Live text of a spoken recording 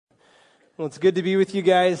Well, it's good to be with you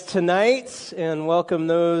guys tonight, and welcome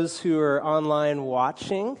those who are online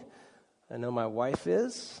watching. I know my wife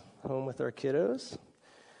is home with our kiddos.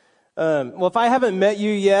 Well, if I haven't met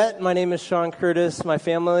you yet, my name is Sean Curtis. My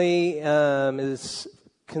family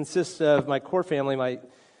consists of my core family. My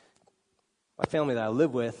family that I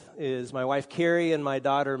live with is my wife Carrie and my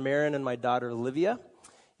daughter Marin and my daughter Olivia.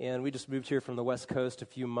 And we just moved here from the West Coast a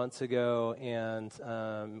few months ago, and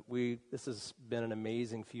this has been an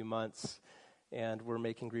amazing few months, and we're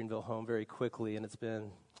making Greenville home very quickly, and it's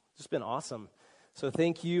been awesome. So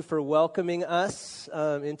thank you for welcoming us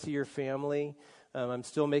into your family. I'm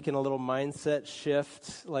still making a little mindset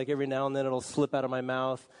shift, like every now and then it'll slip out of my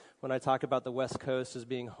mouth when I talk about the West Coast as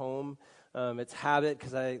being home. It's habit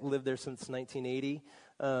because I lived there since 1980,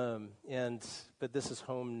 but this is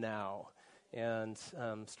home now. And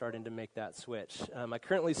starting to make that switch. I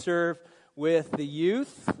currently serve with the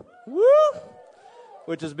youth,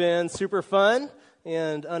 which has been super fun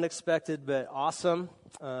and unexpected, but awesome.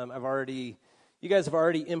 You guys have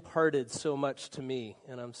already imparted so much to me,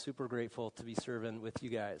 and I'm super grateful to be serving with you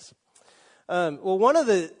guys. Well, one of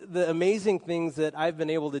the amazing things that I've been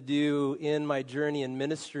able to do in my journey in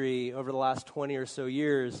ministry over the last 20 or so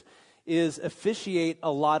years is officiate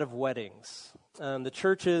a lot of weddings. The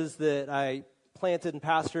churches that I planted and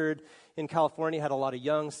pastored in California had a lot of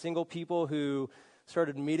young single people who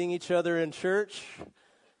started meeting each other in church.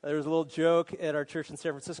 There was a little joke at our church in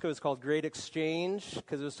San Francisco. It's called Great Exchange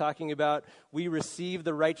because it was talking about we receive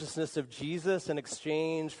the righteousness of Jesus in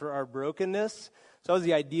exchange for our brokenness. So that was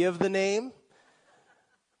the idea of the name.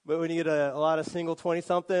 But when you get a lot of single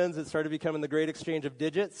 20-somethings, it started becoming the Great Exchange of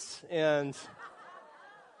Digits. And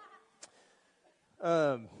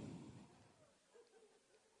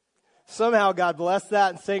somehow God blessed that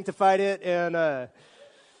and sanctified it, and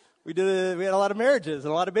we had a lot of marriages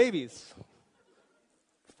and a lot of babies.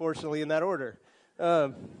 Fortunately, in that order.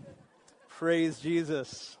 Praise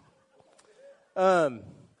Jesus. But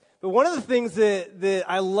one of the things that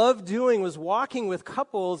I love doing was walking with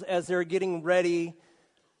couples as they're getting ready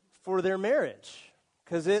for their marriage,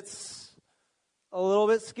 because it's a little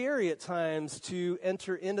bit scary at times to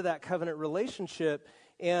enter into that covenant relationship.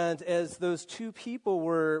 And as those two people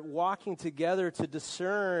were walking together to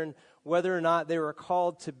discern whether or not they were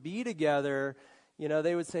called to be together,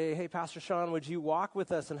 they would say, "Hey, Pastor Sean, would you walk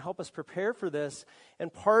with us and help us prepare for this?"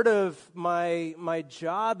 And part of my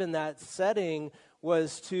job in that setting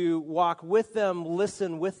was to walk with them,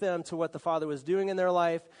 listen with them to what the Father was doing in their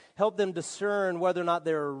life, help them discern whether or not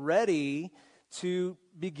they were ready to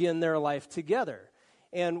begin their life together.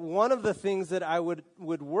 And one of the things that I would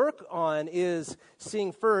work on is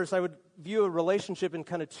seeing first, I would view a relationship in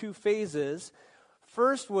kind of two phases.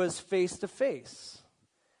 First was face-to-face.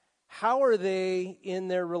 How are they in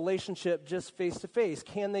their relationship just face-to-face?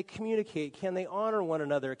 Can they communicate? Can they honor one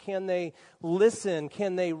another? Can they listen?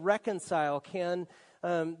 Can they reconcile? Can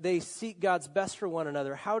they seek God's best for one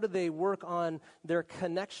another? How do they work on their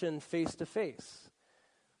connection face-to-face?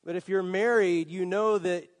 But if you're married, you know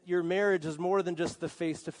that your marriage is more than just the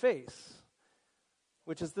face-to-face,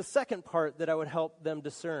 which is the second part that I would help them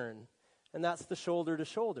discern, and that's the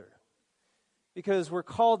shoulder-to-shoulder. Because we're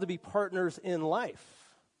called to be partners in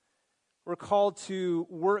life. We're called to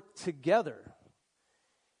work together.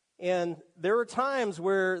 And there were times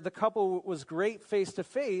where the couple was great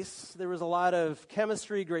face-to-face. There was a lot of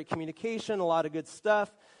chemistry, great communication, a lot of good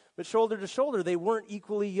stuff. But shoulder-to-shoulder, they weren't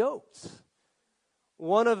equally yoked.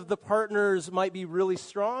 One of the partners might be really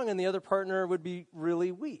strong and the other partner would be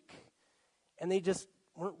really weak. And they just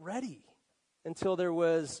weren't ready until there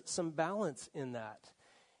was some balance in that.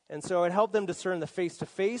 And so I'd help them discern the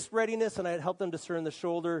face-to-face readiness, and I'd help them discern the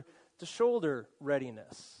shoulder-to-shoulder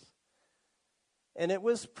readiness. And it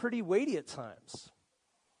was pretty weighty at times.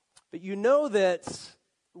 But you know that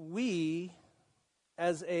we,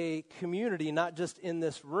 as a community, not just in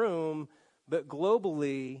this room, but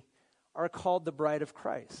globally, are called the bride of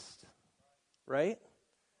Christ, right?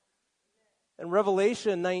 And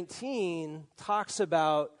Revelation 19 talks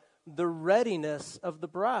about the readiness of the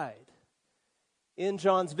bride. In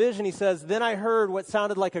John's vision, he says, "Then I heard what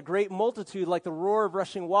sounded like a great multitude, like the roar of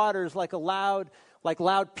rushing waters, like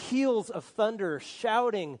loud peals of thunder,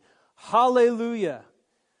 shouting, 'Hallelujah,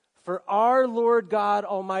 for our Lord God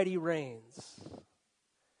Almighty reigns.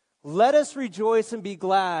 Let us rejoice and be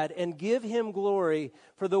glad and give him glory,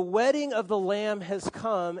 for the wedding of the Lamb has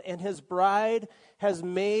come, and his bride has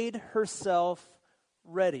made herself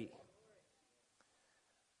ready.'"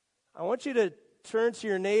 I want you to turn to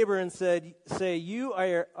your neighbor and say, "You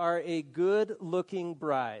are a good-looking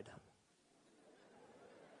bride."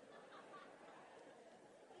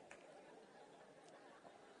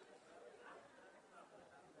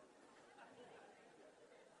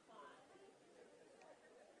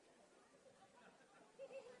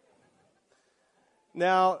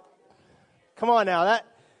 Now, come on now,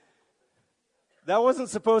 that wasn't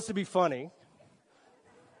supposed to be funny.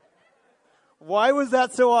 Why was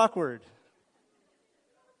that so awkward?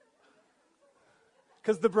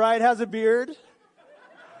 Because the bride has a beard?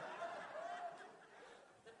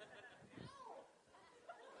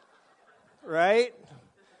 Right?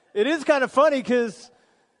 It is kind of funny because,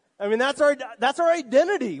 I mean, that's our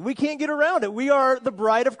identity. We can't get around it. We are the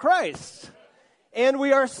bride of Christ. And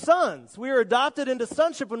we are sons. We are adopted into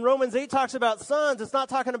sonship. When Romans 8 talks about sons, it's not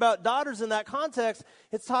talking about daughters in that context.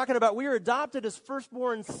 It's talking about we are adopted as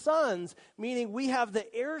firstborn sons, meaning we have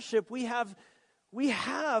the heirship. We have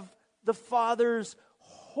the Father's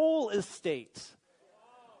whole estate.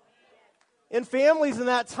 In families in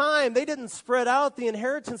that time, they didn't spread out the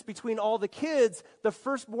inheritance between all the kids. The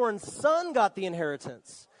firstborn son got the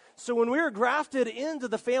inheritance. So when we were grafted into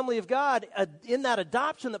the family of God, in that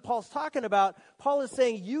adoption that Paul's talking about, Paul is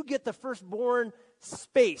saying you get the firstborn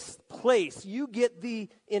place. You get the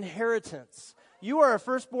inheritance. You are a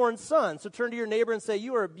firstborn son. So turn to your neighbor and say,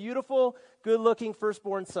 you are a beautiful, good-looking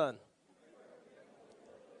firstborn son.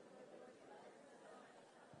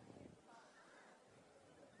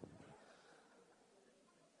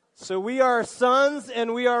 So we are sons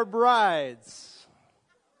and we are brides.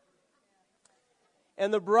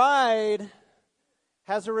 And the bride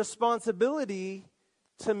has a responsibility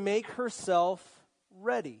to make herself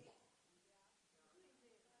ready.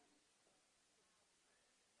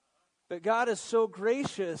 But God is so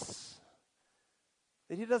gracious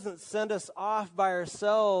that He doesn't send us off by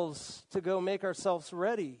ourselves to go make ourselves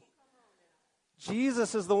ready.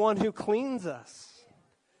 Jesus is the one who cleans us.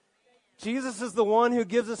 Jesus is the one who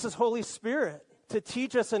gives us His Holy Spirit to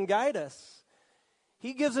teach us and guide us.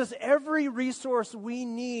 He gives us every resource we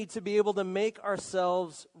need to be able to make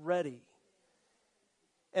ourselves ready.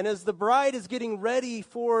 And as the bride is getting ready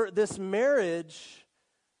for this marriage,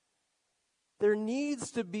 there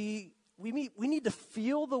needs to be, we need to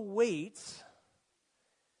feel the weight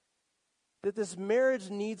that this marriage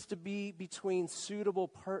needs to be between suitable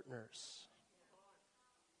partners.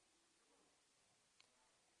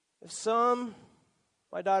 If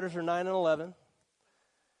my daughters are 9 and 11,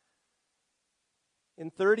 in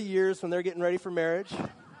 30 years when they're getting ready for marriage,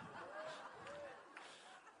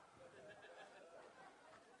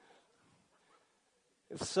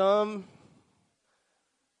 if some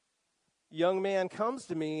young man comes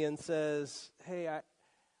to me and says, hey,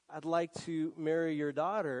 I'd like to marry your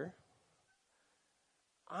daughter,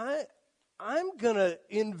 I'm going to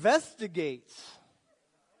investigate.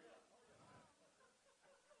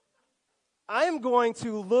 I'm going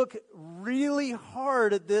to look really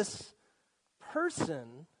hard at this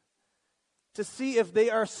person to see if they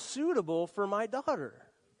are suitable for my daughter.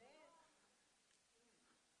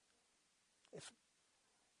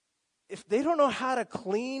 If they don't know how to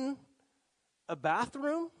clean a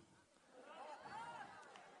bathroom,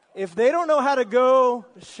 if they don't know how to go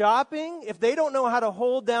shopping, if they don't know how to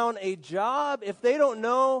hold down a job, if they don't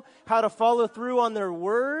know how to follow through on their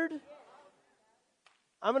word,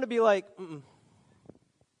 I'm going to be like,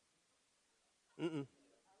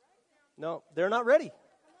 no, they're not ready.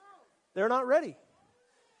 They're not ready.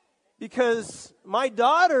 Because my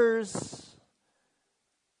daughters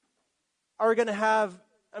are going to have,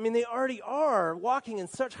 they already are walking in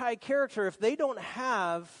such high character. If they don't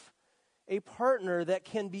have a partner that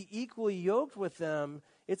can be equally yoked with them,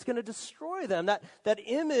 it's going to destroy them. That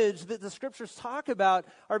image that the scriptures talk about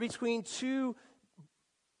are between two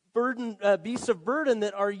beasts of burden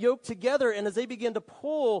that are yoked together, and as they begin to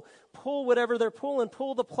pull whatever they're pulling,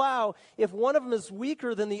 pull the plow, if one of them is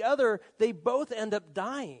weaker than the other, they both end up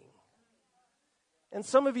dying. And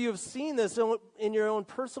some of you have seen this in your own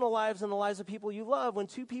personal lives and the lives of people you love. When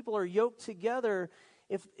two people are yoked together,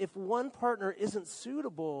 if one partner isn't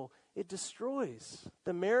suitable, it destroys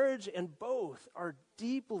the marriage, and both are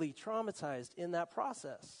deeply traumatized in that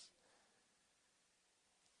process.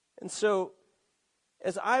 And so,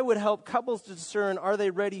 as I would help couples to discern, are they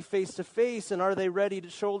ready face to face and are they ready to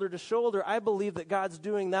shoulder, I believe that God's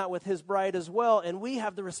doing that with His bride as well. And we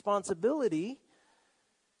have the responsibility,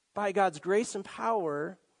 by God's grace and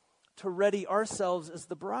power, to ready ourselves as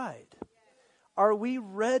the bride. Are we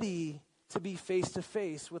ready to be face to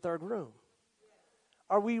face with our groom?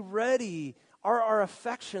 Are we ready? Are our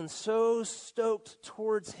affections so stoked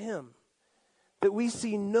towards Him that we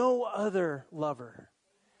see no other lover?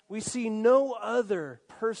 We see no other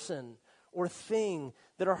person or thing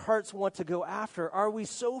that our hearts want to go after. Are we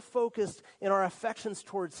so focused in our affections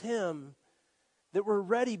towards Him that we're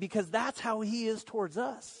ready, because that's how He is towards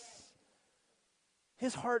us?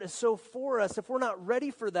 His heart is so for us. If we're not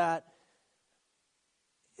ready for that,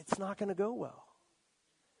 it's not going to go well.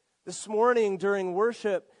 This morning during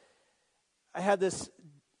worship, I had this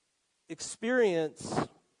experience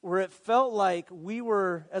where it felt like we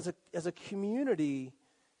were, as a community,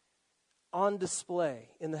 on display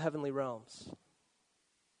in the heavenly realms.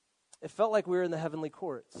 It felt like we were in the heavenly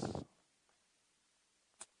courts.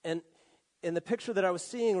 And in the picture that I was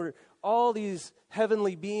seeing were all these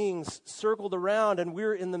heavenly beings circled around, and we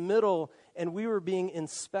were in the middle, and we were being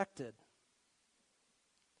inspected.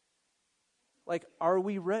 Like, are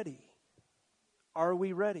we ready? Are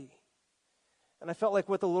we ready? And I felt like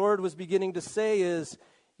what the Lord was beginning to say is,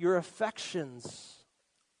 your affections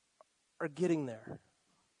are getting there.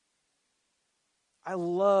 I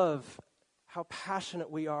love how passionate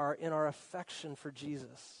we are in our affection for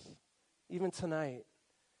Jesus, even tonight.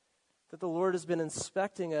 That the Lord has been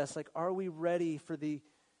inspecting us, like, are we ready for the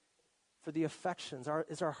affections?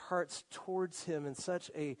 Is our hearts towards Him in such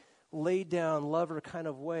a laid down lover kind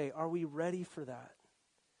of way? Are we ready for that?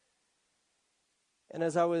 And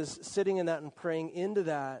as I was sitting in that and praying into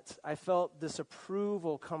that, I felt this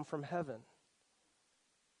approval come from heaven.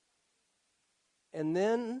 And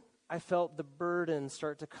then I felt the burden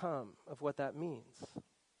start to come of what that means.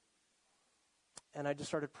 And I just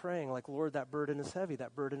started praying, like, Lord, that burden is heavy,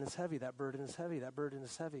 that burden is heavy, that burden is heavy, that burden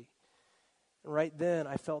is heavy. And right then,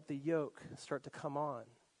 I felt the yoke start to come on.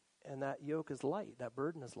 And that yoke is light, that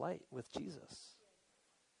burden is light with Jesus.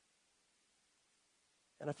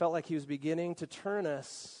 And I felt like He was beginning to turn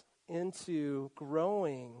us into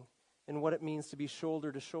growing in what it means to be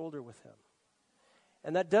shoulder to shoulder with Him.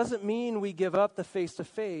 And that doesn't mean we give up the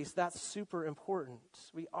face-to-face. That's super important.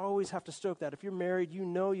 We always have to stoke that. If you're married, you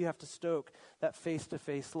know you have to stoke that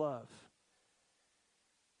face-to-face love.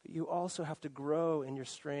 But you also have to grow in your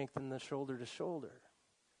strength in the shoulder to shoulder.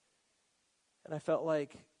 And I felt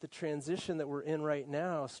like the transition that we're in right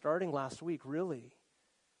now, starting last week, really,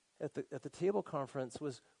 at the table conference,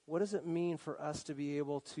 was what does it mean for us to be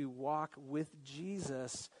able to walk with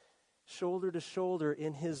Jesus shoulder to shoulder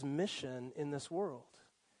in His mission in this world?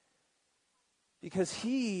 Because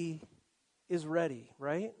He is ready,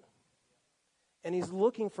 right? And He's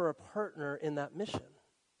looking for a partner in that mission,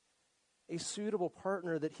 a suitable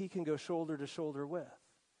partner that He can go shoulder to shoulder with.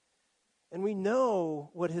 And we know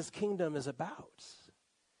what His kingdom is about,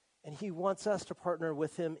 and He wants us to partner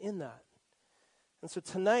with Him in that. And so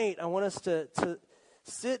tonight, I want us to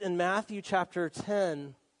sit in Matthew chapter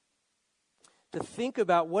 10 to think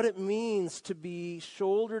about what it means to be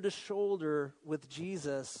shoulder to shoulder with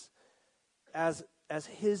Jesus as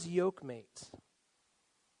His yoke mate.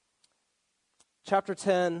 Chapter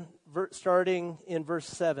 10, starting in verse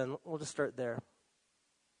 7. We'll just start there.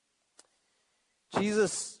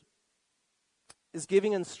 Jesus is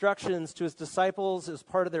giving instructions to His disciples as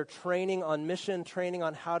part of their training on mission, training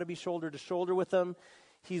on how to be shoulder to shoulder with them.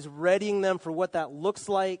 He's readying them for what that looks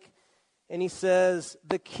like. And He says,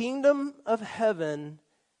 the kingdom of heaven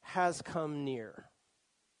has come near.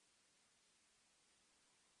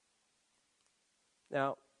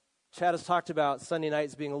 Now, Chad has talked about Sunday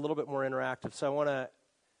nights being a little bit more interactive, so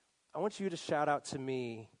I want you to shout out to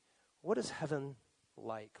me, what is heaven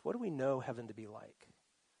like? What do we know heaven to be like?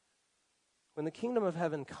 When the kingdom of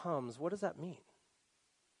heaven comes, what does that mean?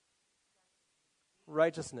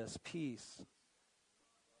 Righteousness, peace,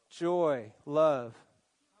 joy, love,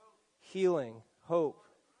 healing, hope,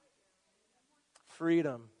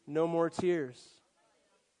 freedom, no more tears,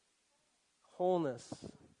 wholeness,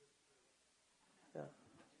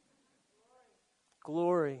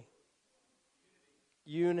 glory,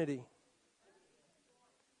 unity,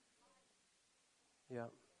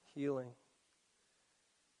 healing.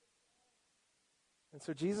 And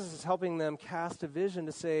so Jesus is helping them cast a vision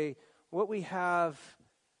to say, what we have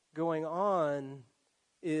going on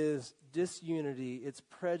is disunity, it's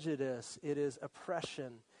prejudice, it is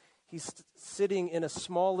oppression. He's sitting in a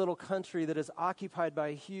small little country that is occupied by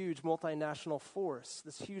a huge multinational force,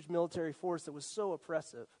 this huge military force that was so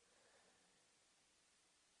oppressive.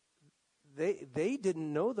 They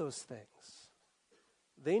didn't know those things.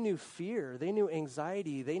 They knew fear, they knew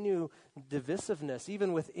anxiety, they knew divisiveness.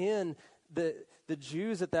 Even within the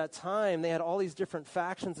Jews at that time, they had all these different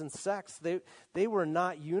factions and sects. They were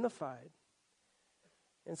not unified.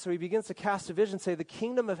 And so he begins to cast a vision, say, the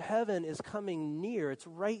kingdom of heaven is coming near. It's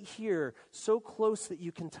right here, so close that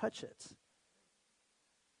you can touch it.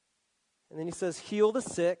 And then he says, heal the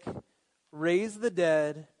sick, raise the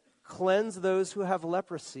dead, cleanse those who have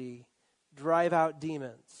leprosy, drive out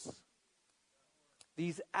demons.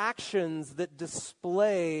 These actions that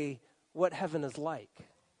display what heaven is like.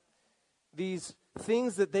 These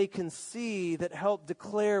things that they can see that help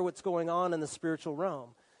declare what's going on in the spiritual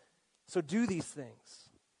realm. So do these things.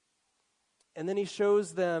 And then he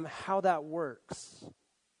shows them how that works.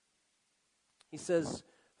 He says,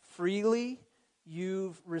 freely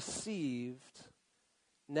you've received,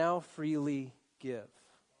 now freely give.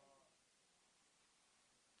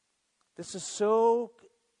 This is so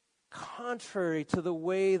contrary to the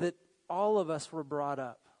way that all of us were brought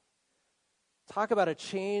up. Talk about a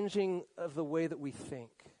changing of the way that we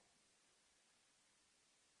think.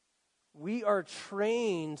 We are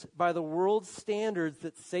trained by the world's standards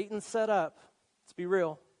that Satan set up. Let's be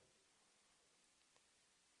real.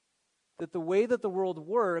 That the way that the world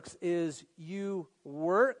works is you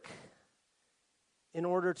work in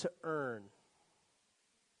order to earn.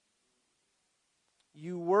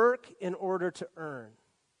 You work in order to earn.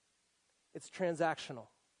 It's transactional.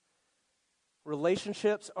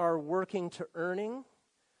 Relationships are working to earning.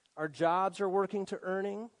 Our jobs are working to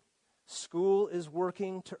earning. School is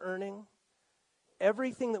working to earning.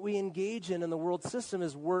 Everything that we engage in the world system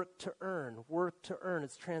is work to earn. Work to earn.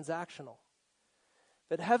 It's transactional.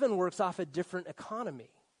 But heaven works off a different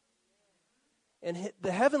economy. And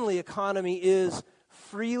the heavenly economy is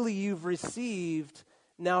freely you've received,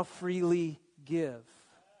 now freely give.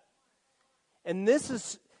 And this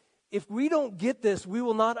is, if we don't get this, we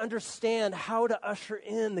will not understand how to usher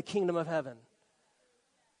in the kingdom of heaven.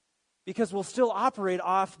 Because we'll still operate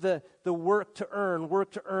off the work to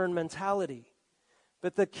earn mentality.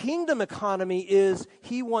 But the kingdom economy is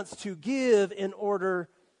he wants to give in order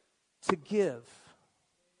to give.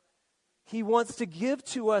 He wants to give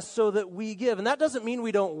to us so that we give. And that doesn't mean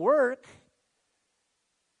we don't work.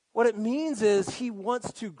 What it means is he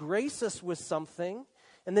wants to grace us with something,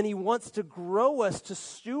 and then he wants to grow us to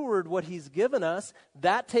steward what he's given us.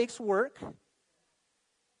 That takes work.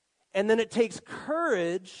 And then it takes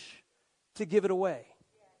courage to give it away.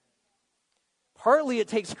 Partly it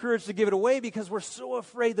takes courage to give it away because we're so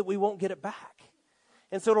afraid that we won't get it back.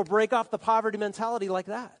 And so it'll break off the poverty mentality like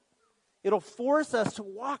that. It'll force us to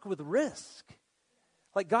walk with risk.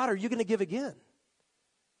 Like, God, are you going to give again?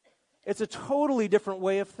 It's a totally different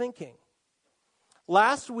way of thinking.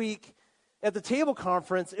 Last week at the table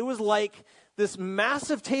conference, it was like this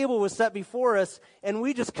massive table was set before us, and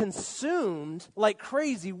we just consumed like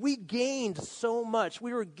crazy. We gained so much.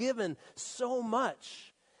 We were given so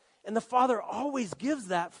much. And the Father always gives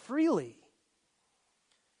that freely.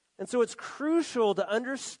 And so it's crucial to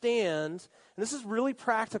understand, and this is really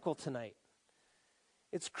practical tonight.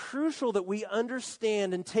 It's crucial that we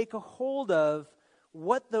understand and take a hold of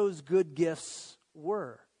what those good gifts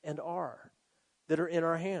were and are that are in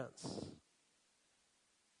our hands.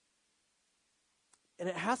 And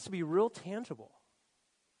it has to be real tangible.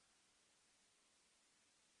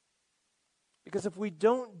 Because if we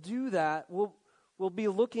don't do that, we'll be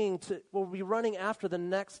running after the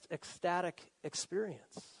next ecstatic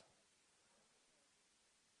experience.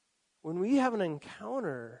 When we have an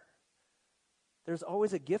encounter, there's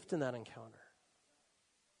always a gift in that encounter.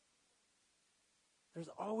 There's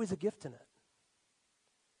always a gift in it.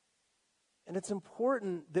 And it's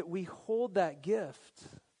important that we hold that gift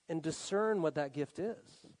and discern what that gift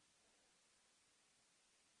is.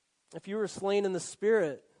 If you were slain in the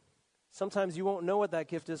Spirit, sometimes you won't know what that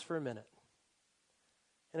gift is for a minute.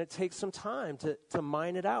 And it takes some time to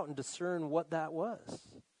mine it out and discern what that was.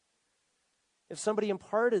 If somebody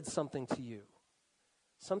imparted something to you,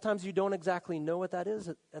 sometimes you don't exactly know what that is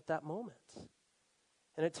at that moment.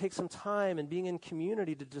 And it takes some time and being in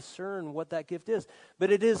community to discern what that gift is.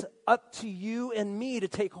 But it is up to you and me to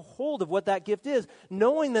take hold of what that gift is,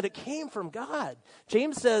 knowing that it came from God.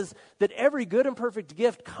 James says that every good and perfect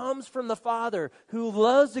gift comes from the Father, who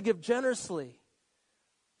loves to give generously.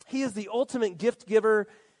 He is the ultimate gift giver.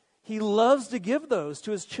 He loves to give those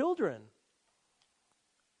to his children.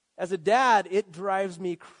 As a dad, it drives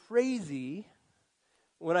me crazy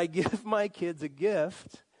when I give my kids a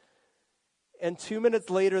gift and 2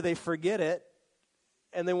 minutes later they forget it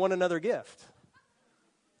and they want another gift.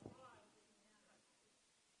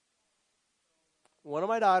 One of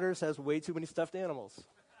my daughters has way too many stuffed animals.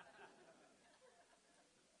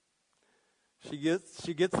 She gets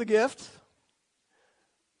the gift,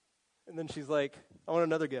 and then she's like, I want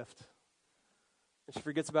another gift. And she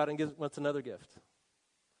forgets about it and wants another gift.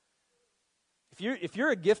 If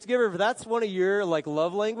you're a gift giver, if that's one of your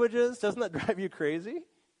love languages, doesn't that drive you crazy?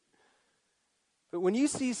 But when you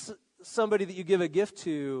see somebody that you give a gift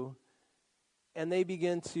to, and they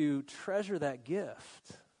begin to treasure that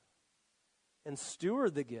gift and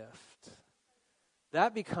steward the gift,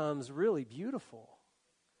 that becomes really beautiful.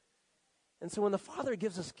 And so when the Father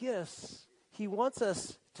gives us gifts, he wants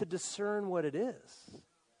us to discern what it is,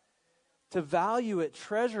 to value it,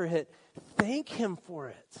 treasure it, thank him for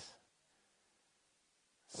it.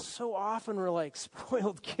 So often we're like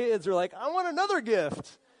spoiled kids. We're like, I want another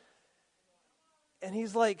gift. And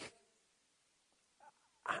he's like,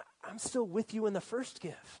 I'm still with you in the first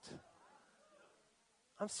gift.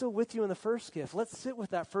 I'm still with you in the first gift. Let's sit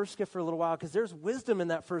with that first gift for a little while, because there's wisdom in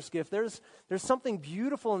that first gift. There's something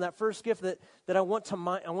beautiful in that first gift that I want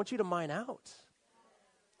you to mine out.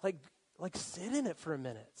 Like sit in it for a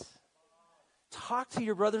minute. Talk to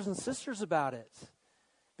your brothers and sisters about it,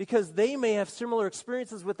 because they may have similar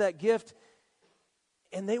experiences with that gift,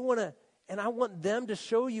 and I want them to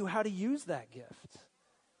show you how to use that gift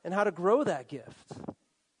and how to grow that gift.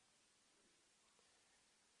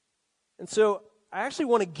 And so I actually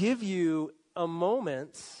want to give you a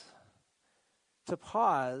moment to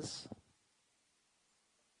pause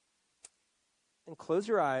and close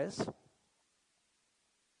your eyes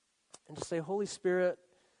and just say, Holy Spirit,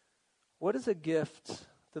 what is a gift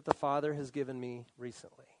that the Father has given me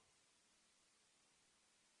recently?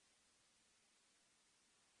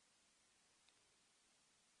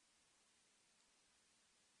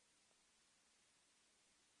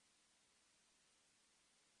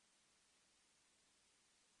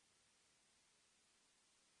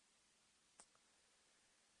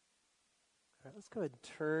 All right, let's go ahead and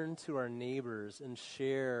turn to our neighbors and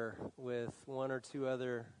share with one or two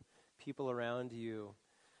other people around you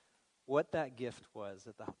what that gift was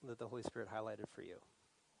that the Holy Spirit highlighted for you.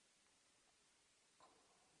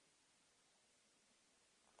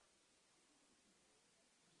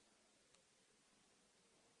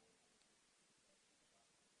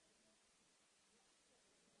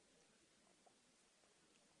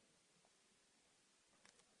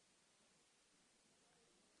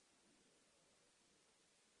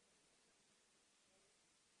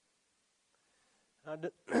 I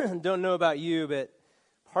don't know about you, but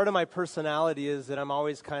part of my personality is that I'm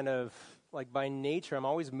always kind of, like by nature, I'm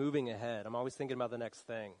always moving ahead. I'm always thinking about the next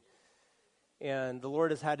thing. And the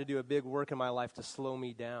Lord has had to do a big work in my life to slow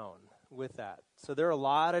me down with that. So there are a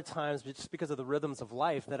lot of times, just because of the rhythms of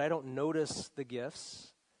life, that I don't notice the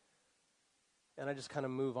gifts, and I just kind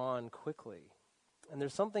of move on quickly. And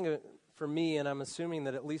there's something for me, and I'm assuming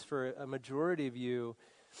that at least for a majority of you,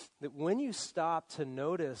 that when you stop to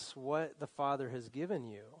notice what the Father has given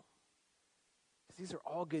you, because these are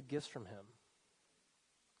all good gifts from Him,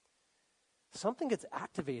 something gets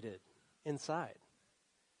activated inside.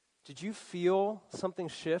 Did you feel something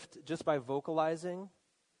shift just by vocalizing?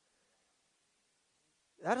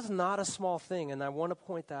 That is not a small thing, and I want to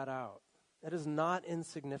point that out. That is not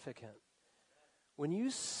insignificant. When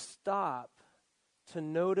you stop to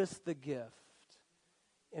notice the gift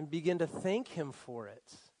and begin to thank Him for it,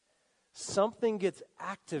 something gets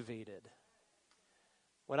activated.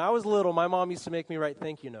 When I was little, my mom used to make me write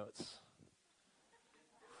thank you notes.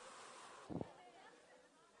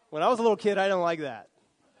 When I was a little kid, I didn't like that.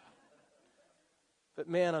 But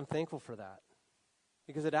man, I'm thankful for that,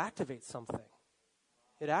 because it activates something.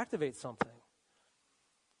 It activates something.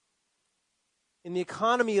 In the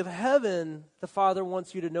economy of heaven, the Father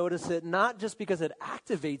wants you to notice it, not just because it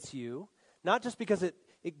activates you, not just because it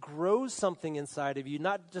grows something inside of you,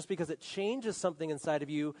 not just because it changes something inside of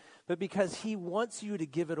you, but because He wants you to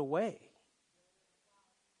give it away.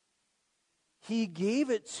 He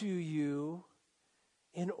gave it to you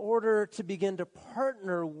in order to begin to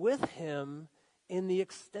partner with Him in the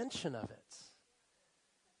extension of it.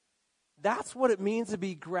 That's what it means to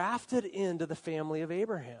be grafted into the family of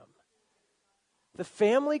Abraham. The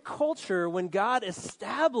family culture, when God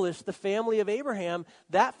established the family of Abraham,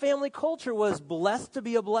 that family culture was blessed to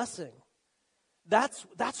be a blessing.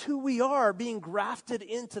 That's who we are, being grafted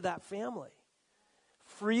into that family.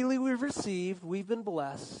 Freely we've received, we've been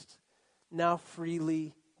blessed, now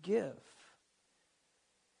freely give.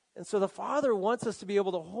 And so the Father wants us to be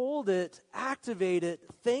able to hold it, activate it,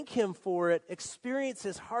 thank Him for it, experience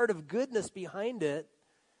His heart of goodness behind it,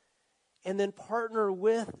 and then partner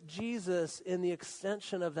with Jesus in the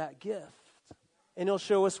extension of that gift. And He'll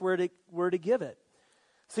show us where to give it.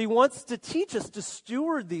 So He wants to teach us to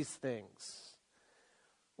steward these things.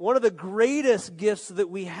 One of the greatest gifts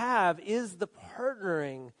that we have is the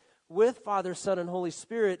partnering with Father, Son, and Holy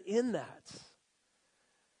Spirit in that.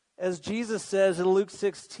 As Jesus says in Luke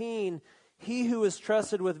 16, he who is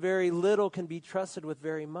trusted with very little can be trusted with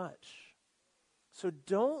very much. So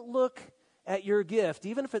don't look at your gift,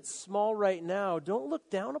 even if it's small right now, don't look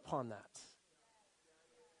down upon that.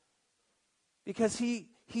 Because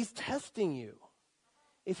He's testing you.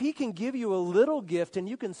 If He can give you a little gift and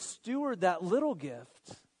you can steward that little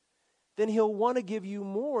gift, then He'll want to give you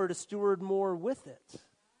more to steward more with it.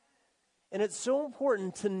 And And it's so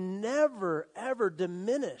important to never, ever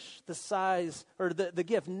diminish the size or the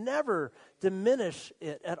gift. Never diminish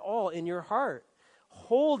it at all in your heart.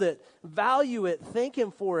 Hold it, value it, thank Him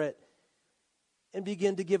for it, and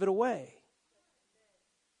begin to give it away.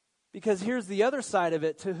 Because here's the other side of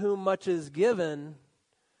it. To whom much is given,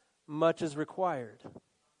 much is required.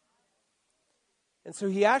 And so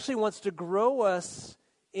He actually wants to grow us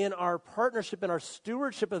in our partnership and our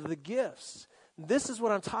stewardship of the gifts. This is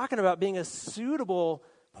what I'm talking about, being a suitable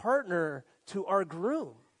partner to our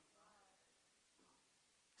groom.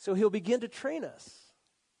 So He'll begin to train us.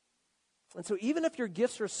 And so even if your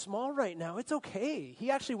gifts are small right now, it's okay. He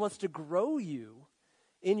actually wants to grow you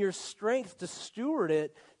in your strength to steward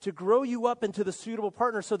it, to grow you up into the suitable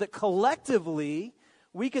partner so that collectively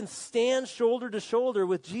we can stand shoulder to shoulder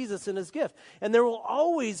with Jesus in His gift. And there will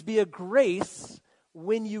always be a grace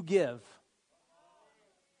when you give.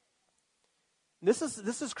 This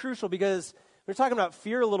is crucial because we were talking about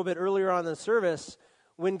fear a little bit earlier on in the service.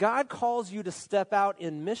 When God calls you to step out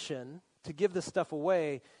in mission, to give this stuff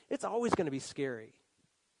away, it's always going to be scary.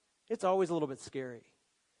 It's always a little bit scary.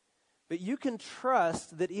 But you can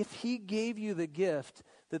trust that if He gave you the gift,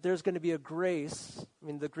 that there's going to be a grace. I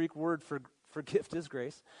mean, the Greek word for gift is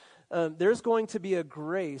grace. There's going to be a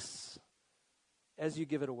grace as you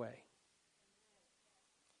give it away.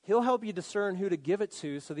 He'll help you discern who to give it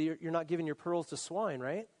to so that you're not giving your pearls to swine,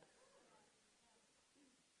 right?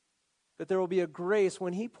 But there will be a grace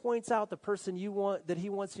when He points out the person that He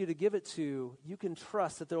wants you to give it to. You can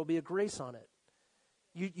trust that there will be a grace on it.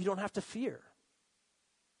 You don't have to fear.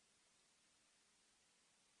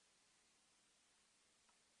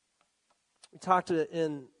 We talked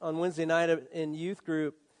on Wednesday night in youth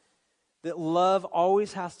group that love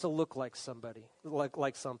always has to look like somebody,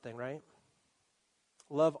 like something, right?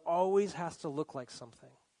 Love always has to look like something.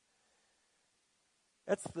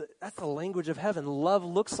 That's the language of heaven. Love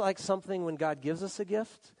looks like something when God gives us a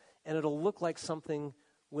gift, and it'll look like something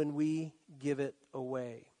when we give it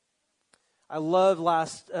away. I loved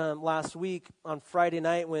last week on Friday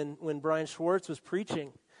night when Brian Schwartz was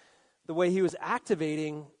preaching, the way he was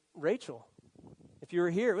activating Rachel. If you were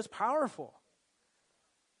here, it was powerful.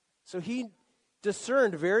 So he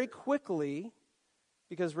discerned very quickly,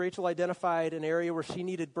 because Rachel identified an area where she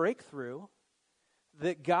needed breakthrough,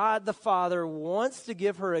 that God the Father wants to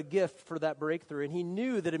give her a gift for that breakthrough. And He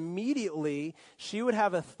knew that immediately she would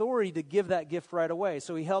have authority to give that gift right away.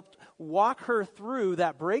 So He helped walk her through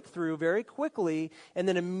that breakthrough very quickly and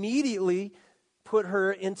then immediately put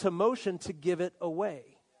her into motion to give it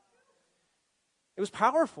away. It was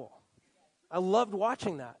powerful. I loved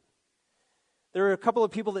watching that. There were a couple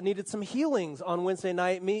of people that needed some healings on Wednesday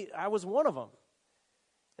night. I was one of them.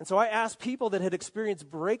 And so I asked people that had experienced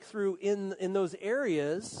breakthrough in those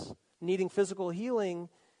areas, needing physical healing,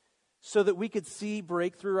 so that we could see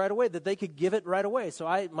breakthrough right away, that they could give it right away. So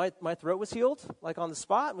my throat was healed, like on the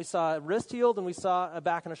spot, and we saw a wrist healed, and we saw a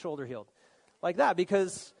back and a shoulder healed. Like that,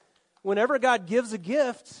 because whenever God gives a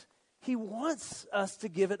gift, He wants us to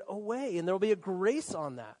give it away, and there will be a grace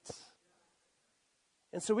on that.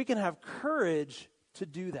 And so we can have courage to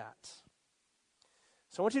do that.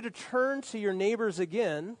 So I want you to turn to your neighbors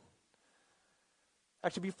again.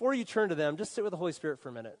 Actually, before you turn to them, just sit with the Holy Spirit for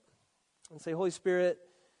a minute and say, Holy Spirit,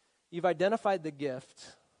 You've identified the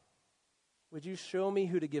gift. Would You show me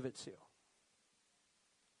who to give it to?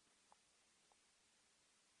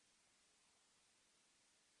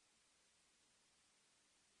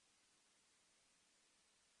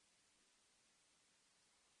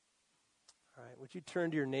 All right, would you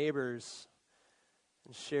turn to your neighbors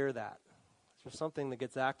and share that? There's something that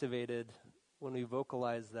gets activated when we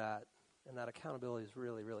vocalize that, and that accountability is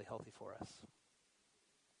really, really healthy for us.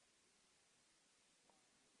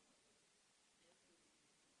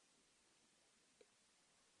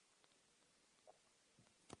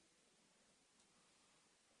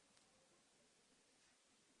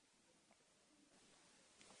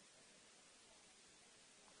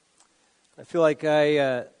 I feel like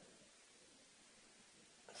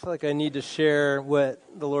I need to share what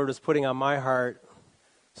the Lord is putting on my heart.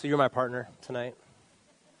 So you're my partner tonight.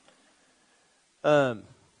 When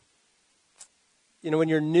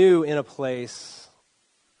you're new in a place,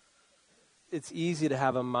 it's easy to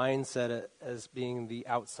have a mindset as being the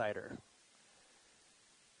outsider.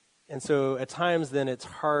 And so at times then it's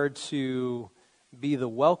hard to be the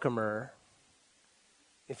welcomer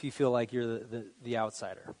if you feel like you're the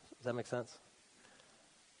outsider. Does that make sense?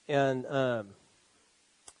 And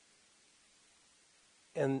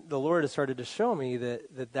the Lord has started to show me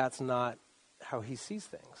that that's not how He sees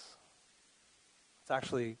things. It's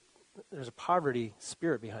actually, there's a poverty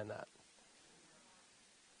spirit behind that.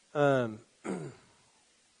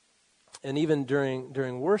 And even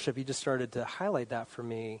during worship, he just started to highlight that for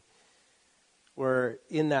me, where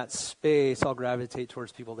in that space, I'll gravitate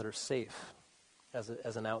towards people that are safe as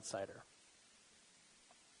an outsider.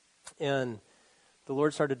 And the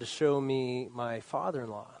Lord started to show me my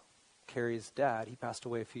father-in-law, Carrie's dad. He passed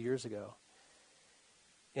away a few years ago.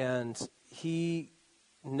 And he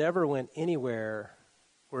never went anywhere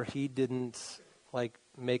where he didn't,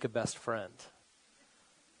 make a best friend.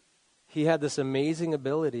 He had this amazing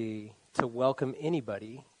ability to welcome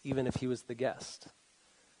anybody, even if he was the guest.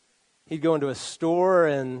 He'd go into a store,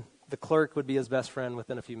 and the clerk would be his best friend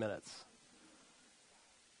within a few minutes.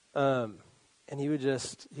 And he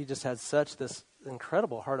just had such this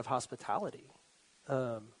incredible heart of hospitality.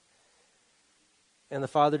 And the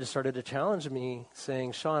Father just started to challenge me,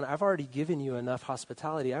 saying, Sean, I've already given you enough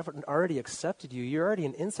hospitality. I've already accepted you. You're already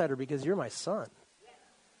an insider because you're my son.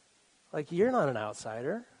 You're not an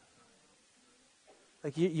outsider.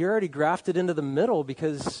 You're already grafted into the middle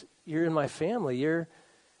because you're in my family. And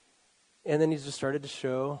then he just started to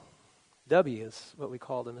show W is what we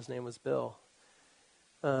called him. His name was Bill.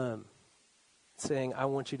 Saying, I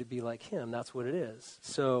want you to be like him. That's what it is.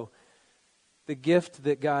 So the gift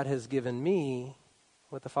that God has given me,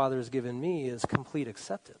 what the Father has given me, is complete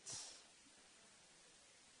acceptance.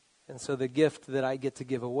 And so the gift that I get to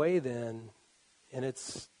give away then, and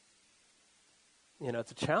it's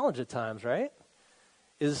a challenge at times, right?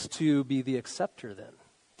 Is to be the acceptor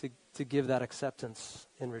then, to give that acceptance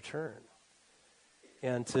in return,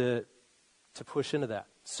 and to push into that.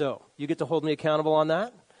 So you get to hold me accountable on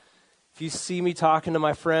that. If you see me talking to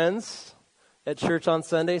my friends at church on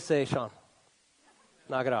Sunday, say, Sean,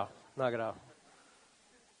 knock it off.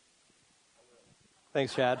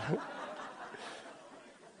 Thanks, Chad.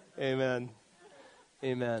 Amen.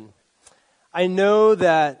 I know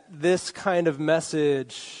that this kind of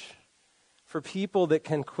message, for people that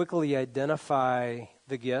can quickly identify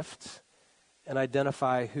the gift and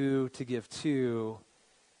identify who to give to,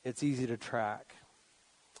 it's easy to track.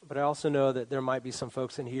 But I also know that there might be some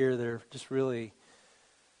folks in here that are just really,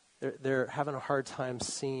 they're having a hard time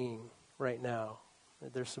seeing right now.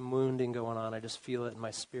 There's some wounding going on. I just feel it in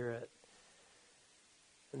my spirit.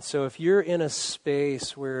 And so if you're in a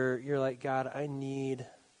space where you're like, God, I need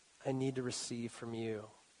to receive from you,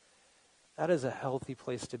 that is a healthy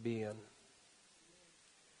place to be in.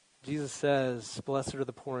 Jesus says, blessed are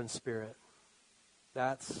the poor in spirit.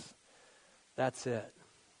 That's it.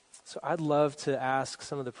 So I'd love to ask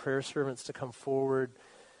some of the prayer servants to come forward.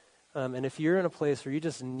 And if you're in a place where you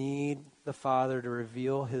just need the Father to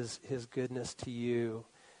reveal his goodness to you,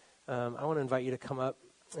 I want to invite you to come up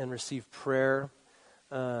and receive prayer.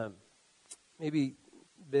 Maybe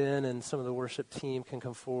Ben and some of the worship team can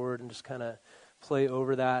come forward and just kind of play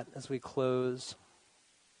over that as we close.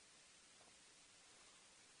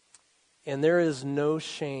 And there is no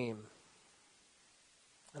shame,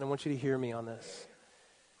 and I want you to hear me on this.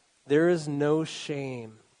 There is no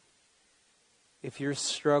shame if you're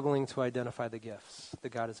struggling to identify the gifts that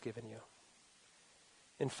God has given you.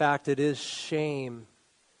 In fact, it is shame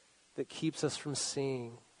that keeps us from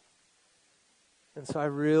seeing. And so I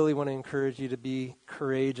really want to encourage you to be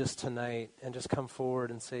courageous tonight and just come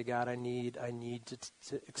forward and say, God, I need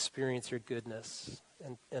to experience your goodness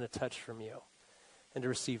and a touch from you, and to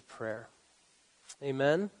receive prayer.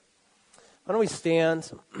 Amen. Why don't we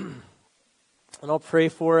stand, and I'll pray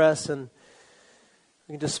for us, and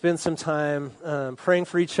we can just spend some time praying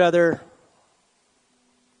for each other,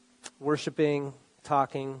 worshiping,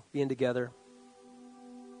 talking, being together.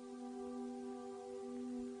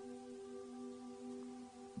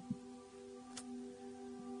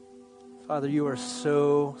 Father, you are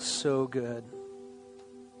so, so good.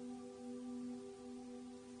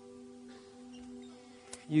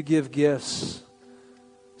 You give gifts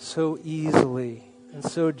so easily and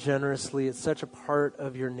so generously. It's such a part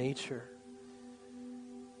of your nature.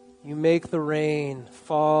 You make the rain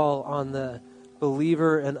fall on the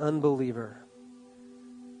believer and unbeliever.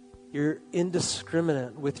 You're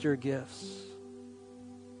indiscriminate with your gifts.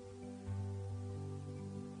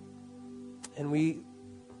 And we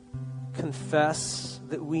confess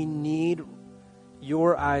that we need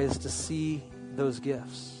your eyes to see those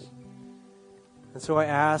gifts. And so I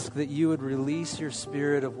ask that you would release your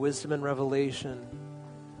spirit of wisdom and revelation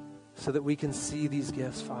so that we can see these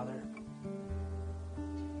gifts, Father.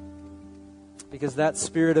 Because that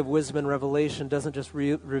spirit of wisdom and revelation doesn't just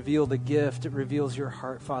reveal the gift, it reveals your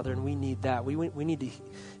heart, Father, and we need that. We need to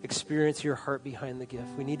experience your heart behind the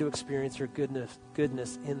gift. We need to experience your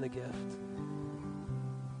goodness in the gift.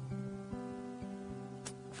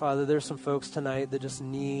 Father, there's some folks tonight that just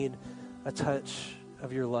need a touch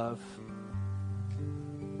of your love.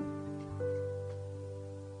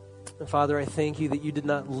 And Father, I thank you that you did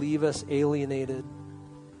not leave us alienated,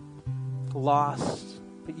 lost,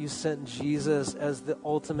 but you sent Jesus as the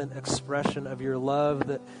ultimate expression of your love,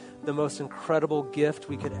 the most incredible gift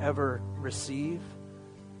we could ever receive.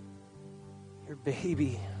 Your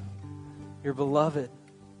baby, your beloved.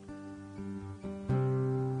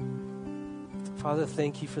 Father,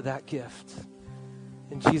 thank you for that gift.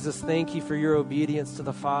 And Jesus, thank you for your obedience to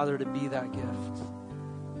the Father to be that gift.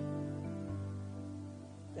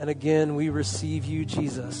 And again, we receive you,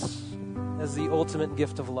 Jesus, as the ultimate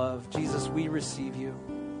gift of love. Jesus, we receive you.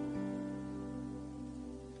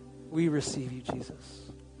 We receive you,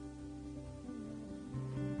 Jesus.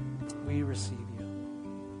 We receive you.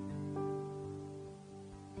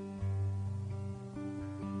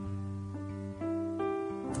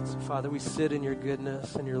 So, Father, we sit in your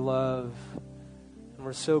goodness and your love, and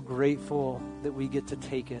we're so grateful that we get to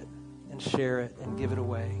take it and share it and give it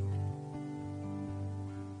away.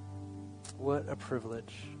 What a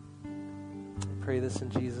privilege. I pray this in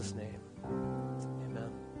Jesus' name.